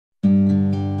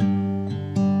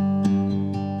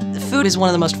Food is one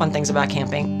of the most fun things about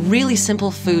camping. Really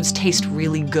simple foods taste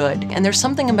really good. And there's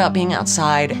something about being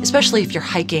outside, especially if you're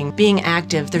hiking, being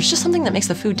active, there's just something that makes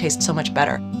the food taste so much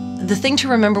better. The thing to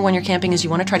remember when you're camping is you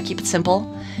want to try to keep it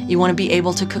simple. You want to be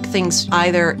able to cook things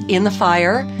either in the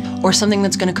fire or something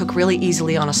that's going to cook really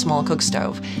easily on a small cook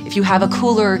stove. If you have a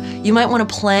cooler, you might want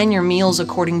to plan your meals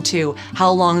according to how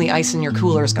long the ice in your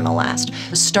cooler is going to last.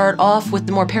 Start off with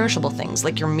the more perishable things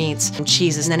like your meats and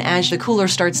cheeses, and then as the cooler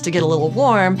starts to get a little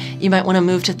warm, you might want to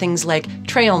move to things like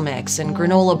trail mix and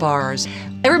granola bars.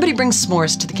 Everybody brings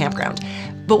s'mores to the campground.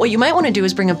 But what you might want to do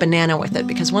is bring a banana with it,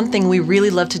 because one thing we really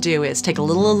love to do is take a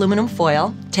little aluminum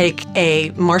foil, take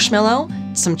a marshmallow,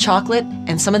 some chocolate,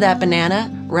 and some of that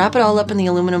banana, wrap it all up in the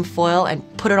aluminum foil and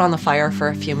put it on the fire for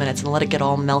a few minutes and let it get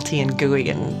all melty and gooey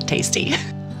and tasty.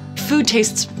 Food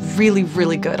tastes really,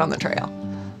 really good on the trail.